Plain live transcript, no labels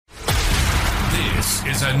This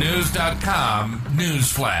is a News.com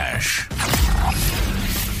news flash.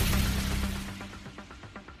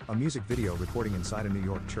 A music video recording inside a New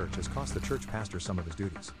York church has cost the church pastor some of his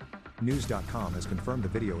duties. News.com has confirmed the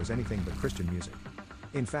video is anything but Christian music.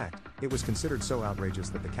 In fact, it was considered so outrageous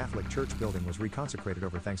that the Catholic Church building was reconsecrated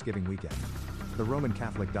over Thanksgiving weekend. The Roman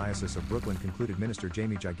Catholic Diocese of Brooklyn concluded Minister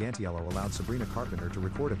Jamie Gigantiello allowed Sabrina Carpenter to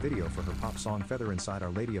record a video for her pop song Feather inside Our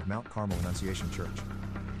Lady of Mount Carmel Annunciation Church.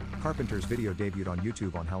 Carpenter's video debuted on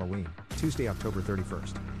YouTube on Halloween, Tuesday, October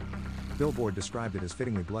 31st. Billboard described it as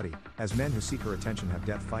fittingly bloody, as men who seek her attention have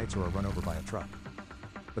death fights or are run over by a truck.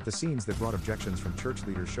 But the scenes that brought objections from church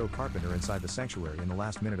leaders show Carpenter inside the sanctuary in the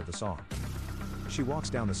last minute of the song. She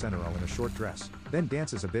walks down the center aisle in a short dress, then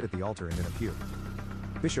dances a bit at the altar and in a pew.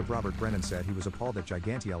 Bishop Robert Brennan said he was appalled that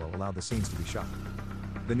Gigantiello allowed the scenes to be shot.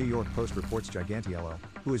 The New York Post reports Gigantiello,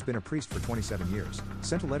 who has been a priest for 27 years,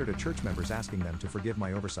 sent a letter to church members asking them to forgive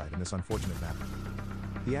my oversight in this unfortunate matter.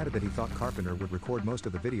 He added that he thought Carpenter would record most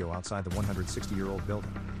of the video outside the 160-year-old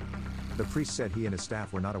building. The priest said he and his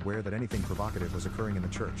staff were not aware that anything provocative was occurring in the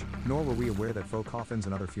church, nor were we aware that faux coffins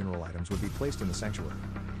and other funeral items would be placed in the sanctuary.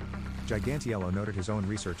 Gigantiello noted his own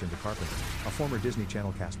research into Carpenter, a former Disney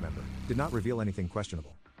Channel cast member, did not reveal anything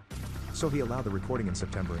questionable. So he allowed the recording in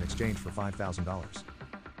September in exchange for $5,000.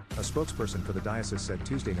 A spokesperson for the diocese said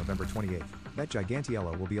Tuesday, November 28, that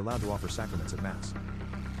Gigantiello will be allowed to offer sacraments at Mass.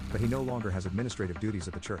 But he no longer has administrative duties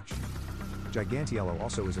at the church. Gigantiello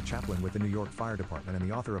also is a chaplain with the New York Fire Department and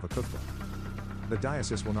the author of a cookbook. The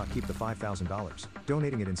diocese will not keep the $5,000,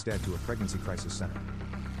 donating it instead to a pregnancy crisis center.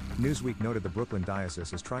 Newsweek noted the Brooklyn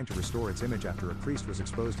diocese is trying to restore its image after a priest was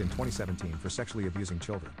exposed in 2017 for sexually abusing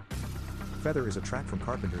children. Feather is a track from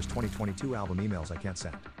Carpenter's 2022 album Emails I Can't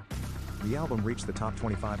Send. The album reached the top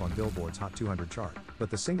 25 on Billboard's Hot 200 chart,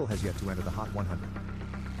 but the single has yet to enter the Hot 100.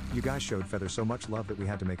 You guys showed Feather so much love that we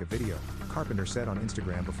had to make a video, Carpenter said on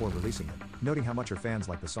Instagram before releasing it, noting how much her fans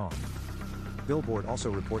like the song. Billboard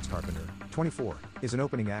also reports Carpenter, 24, is an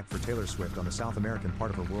opening act for Taylor Swift on the South American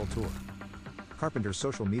part of her world tour. Carpenter's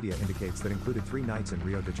social media indicates that included 3 nights in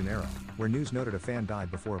Rio de Janeiro, where news noted a fan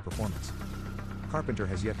died before a performance. Carpenter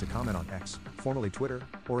has yet to comment on X, formerly Twitter,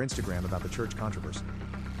 or Instagram about the church controversy.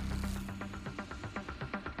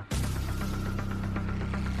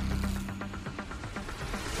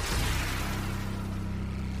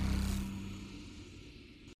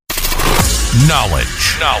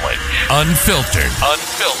 Knowledge. Unfiltered.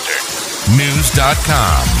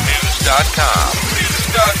 News.com.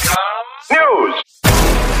 News.